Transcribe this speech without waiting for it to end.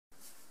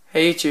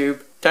Hey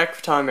YouTube, Tech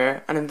for Time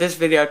here, and in this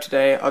video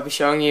today I'll be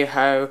showing you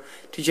how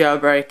to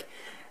jailbreak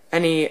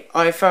any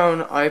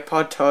iPhone,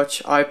 iPod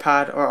Touch,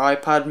 iPad or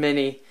iPad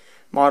mini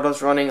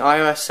models running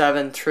iOS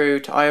 7 through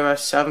to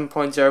iOS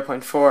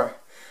 7.0.4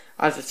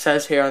 as it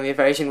says here on the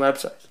Evasion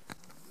website.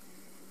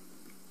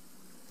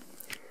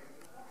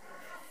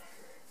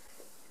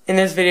 In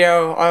this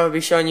video I will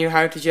be showing you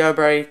how to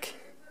jailbreak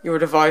your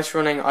device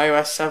running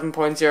iOS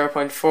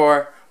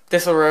 7.0.4.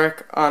 This will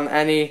work on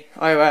any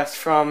iOS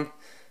from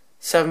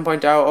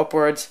 7.0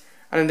 upwards,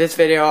 and in this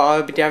video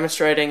I'll be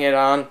demonstrating it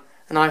on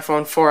an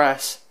iPhone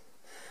 4S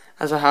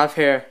as I have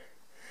here.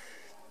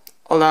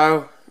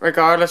 Although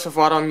regardless of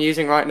what I'm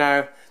using right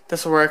now,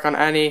 this will work on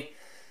any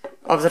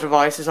of the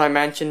devices I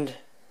mentioned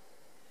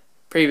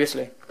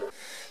previously.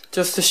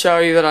 Just to show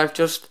you that I've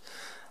just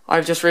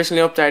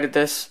recently updated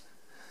this,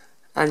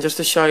 and just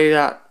to show you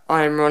that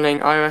I'm running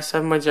iOS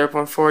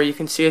 7.0.4, you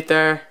can see it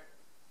there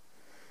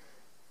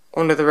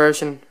under the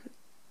version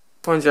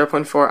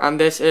 0.4, and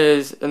this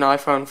is an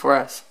iPhone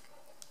 4S.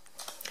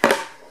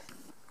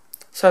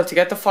 So to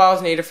get the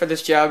files needed for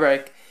this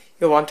jailbreak,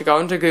 you'll want to go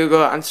into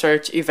Google and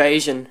search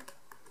Evasion,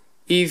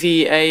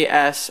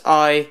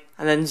 E-V-A-S-I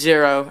and then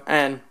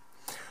 0N.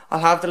 I'll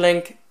have the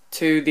link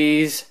to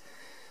these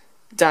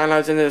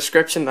downloads in the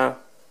description though.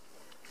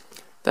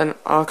 Then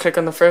I'll click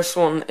on the first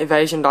one,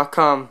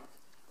 evasion.com.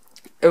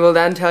 It will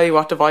then tell you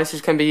what devices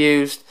can be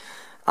used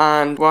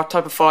and what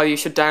type of file you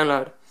should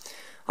download.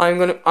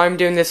 I'm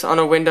doing this on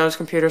a Windows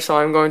computer, so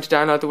I'm going to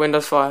download the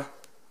Windows file.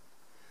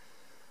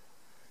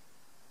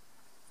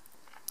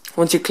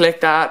 Once you click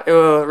that, it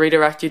will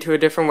redirect you to a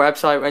different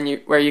website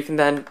where you can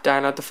then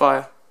download the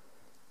file.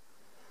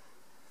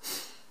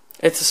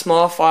 It's a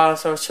small file,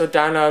 so it should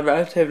download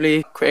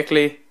relatively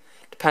quickly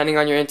depending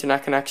on your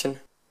internet connection.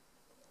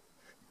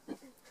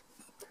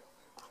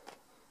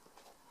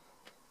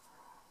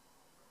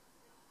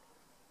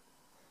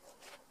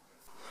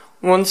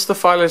 Once the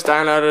file is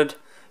downloaded,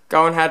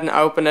 go ahead and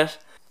open it.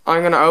 I'm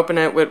going to open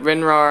it with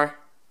WinRAR,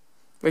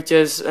 which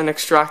is an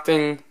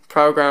extracting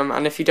program,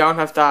 and if you don't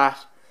have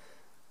that,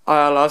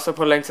 I'll also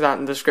put a link to that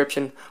in the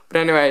description. But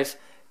anyways,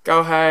 go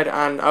ahead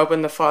and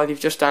open the file you've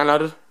just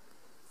downloaded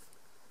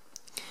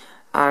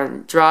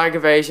and drag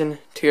Evasion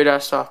to your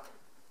desktop.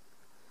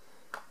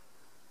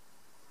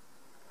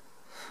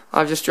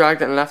 I've just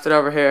dragged it and left it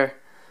over here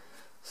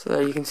so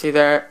that you can see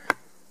there.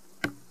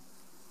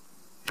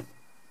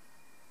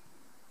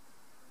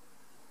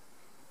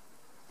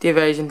 The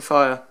Evasion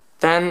file.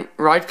 Then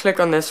right click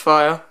on this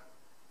file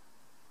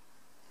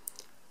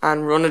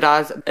and run it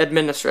as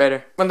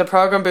administrator. When the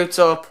program boots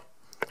up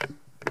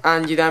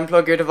and you then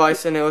plug your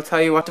device in, it will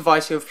tell you what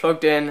device you have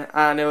plugged in,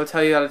 and it will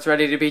tell you that it's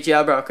ready to be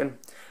jailbroken.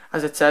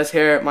 As it says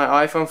here,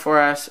 my iPhone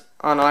 4S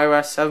on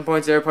iOS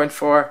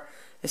 7.0.4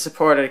 is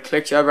supported.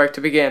 Click jailbreak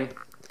to begin.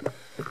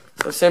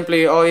 So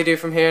simply all you do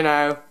from here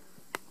now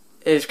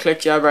is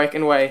click jailbreak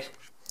and wait.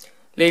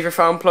 Leave your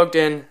phone plugged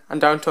in and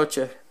don't touch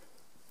it.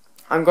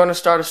 I'm going to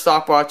start a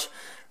stopwatch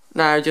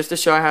now just to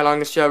show you how long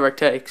this jailbreak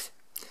takes.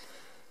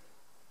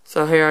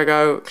 So here I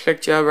go,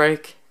 click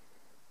jailbreak,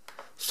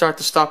 start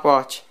the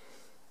stopwatch,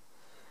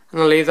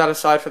 and I'll leave that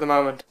aside for the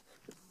moment.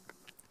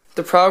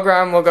 The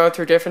program will go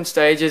through different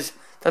stages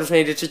that is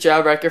needed to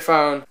jailbreak your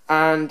phone,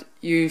 and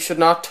you should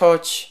not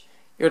touch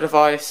your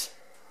device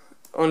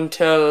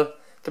until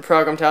the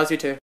program tells you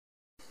to.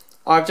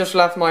 I've just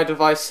left my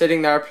device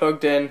sitting there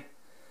plugged in,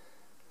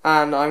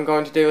 and I'm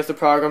going to do as the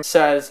program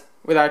says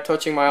without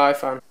touching my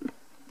iPhone.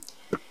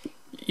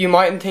 You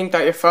mightn't think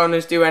that your phone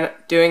is doing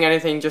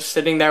anything just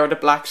sitting there with a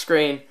black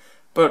screen,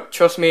 but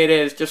trust me, it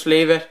is. Just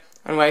leave it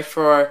and wait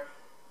for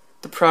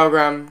the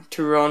program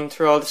to run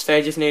through all the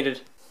stages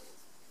needed.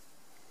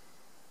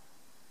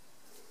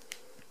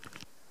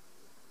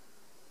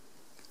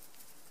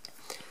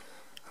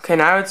 Okay,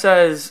 now it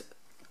says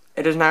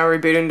it is now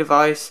rebooting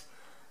device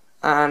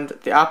and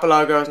the Apple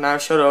logo is now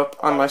shut up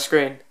on my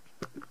screen.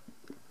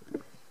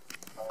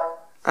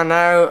 And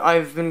now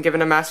I've been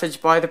given a message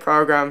by the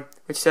program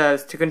which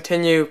says, to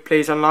continue,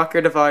 please unlock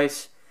your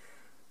device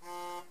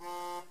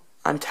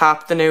and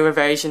tap the new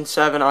Evasion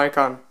 7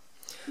 icon.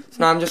 So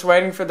now I'm just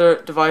waiting for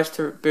the device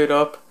to boot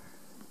up,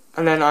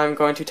 and then I'm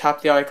going to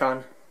tap the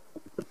icon.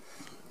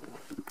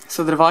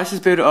 So the device is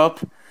booted up,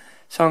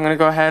 so I'm going to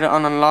go ahead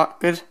and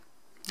unlock it.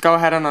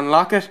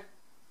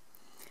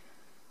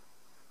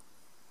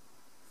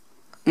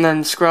 And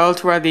then scroll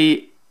to where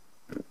the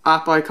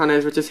app icon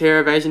is, which is here,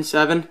 Evasion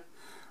 7.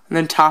 And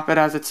then tap it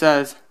as it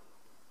says.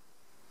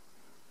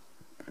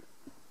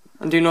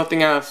 And do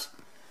nothing else.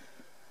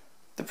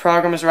 The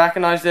program has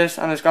recognized this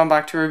and has gone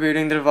back to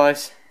rebooting the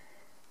device.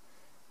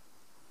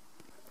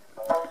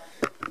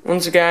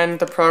 Once again,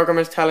 the program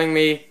is telling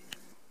me,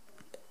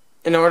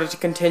 in order to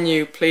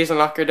continue, please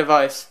unlock your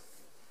device,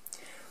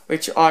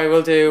 which I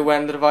will do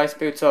when the device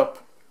boots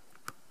up.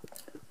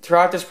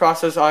 Throughout this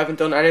process, I haven't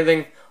done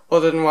anything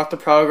other than what the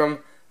program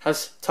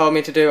has told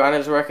me to do, and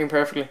it's working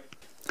perfectly.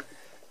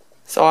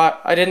 So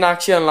I didn't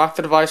actually unlock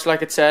the device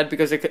like it said,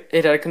 because it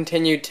had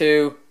continued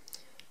to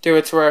do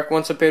its work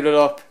once it booted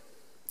up.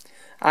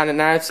 And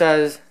now it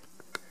says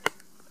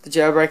the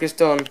jailbreak is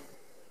done.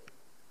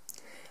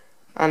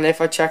 And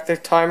if I check the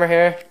timer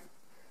here,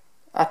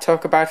 that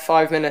took about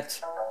 5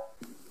 minutes.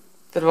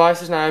 The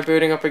device is now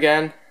booting up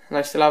again, and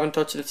I still haven't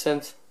touched it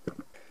since.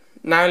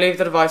 Now leave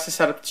the device to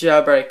set up the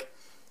jailbreak,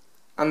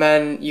 and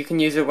then you can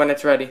use it when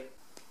it's ready.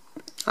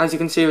 As you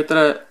can see with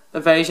the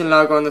Evasion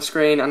logo on the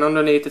screen, and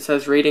underneath it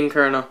says reading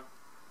kernel.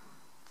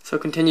 So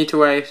continue to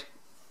wait.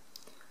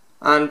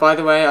 And by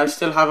the way, I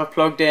still have it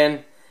plugged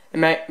in.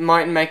 It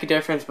mightn't make a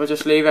difference, but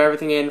just leave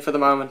everything in for the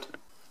moment.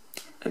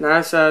 It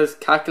now says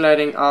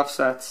calculating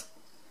offsets.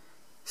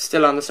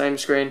 Still on the same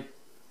screen.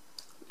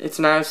 It's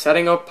now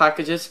setting up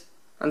packages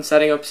and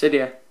setting up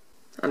Cydia.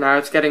 And now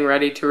it's getting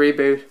ready to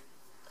reboot,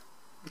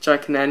 which I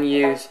can then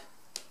use.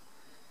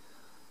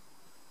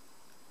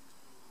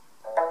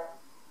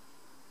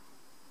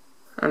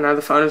 And now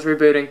the phone is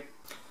rebooting.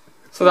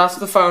 So that's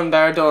the phone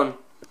there done.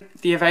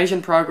 The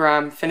Evasion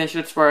program finished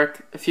its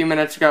work a few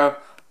minutes ago,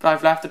 but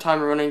I've left the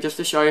timer running just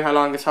to show you how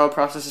long this whole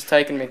process has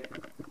taken me.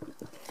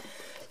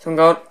 So I'm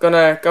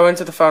gonna go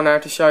into the phone now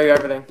to show you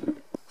everything.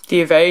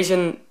 The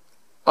Evasion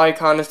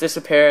icon has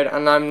disappeared,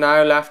 and I'm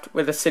now left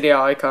with a Cydia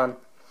icon.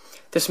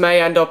 This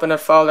may end up in a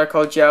folder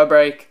called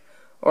Jailbreak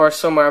or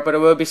somewhere, but it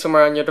will be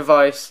somewhere on your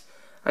device.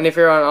 And if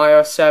you're on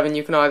iOS 7,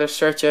 you can either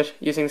search it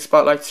using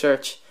Spotlight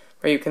Search,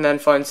 where you can then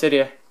find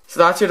Cydia. So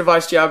that's your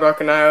device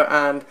jailbroken now,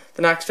 and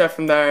the next step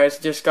from there is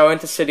to just go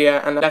into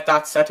Cydia and let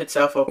that set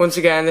itself up. Once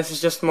again, this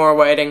is just more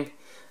waiting,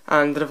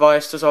 and the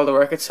device does all the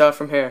work itself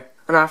from here.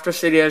 And after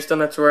Cydia has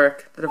done its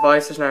work, the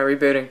device is now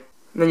rebooting.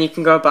 And then you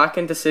can go back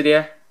into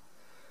Cydia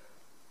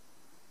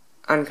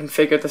and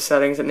configure the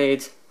settings it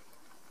needs,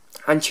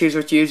 and choose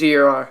which user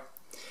you are.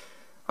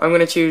 I'm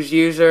going to choose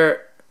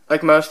user,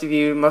 like most of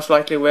you most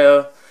likely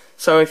will.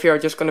 So if you're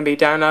just going to be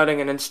downloading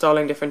and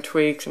installing different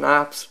tweaks and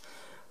apps,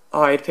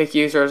 I'd pick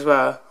user as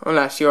well,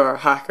 unless you're a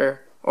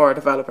hacker or a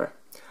developer.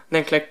 And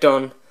then click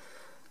done,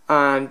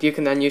 and you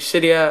can then use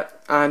Cydia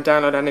and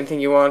download anything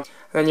you want.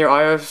 And then your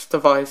iOS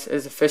device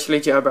is officially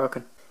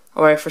jailbroken.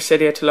 I'll wait for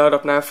Cydia to load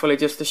up now fully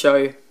just to show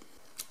you.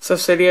 So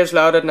Cydia is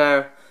loaded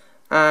now,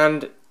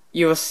 and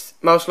you will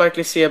most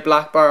likely see a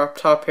black bar up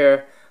top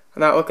here,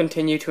 and that will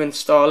continue to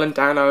install and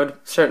download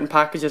certain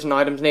packages and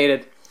items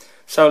needed.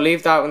 So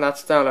leave that when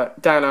that's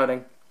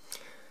downloading.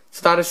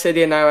 So that is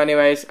Cydia now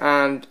anyways,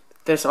 and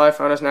this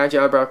iPhone is now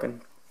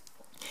jailbroken.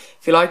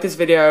 If you like this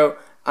video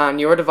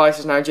and your device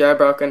is now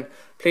jailbroken,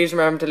 please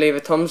remember to leave a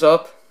thumbs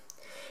up.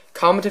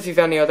 Comment if you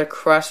have any other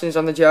questions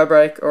on the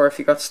jailbreak or if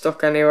you got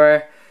stuck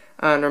anywhere,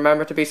 and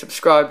remember to be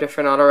subscribed if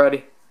you're not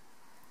already.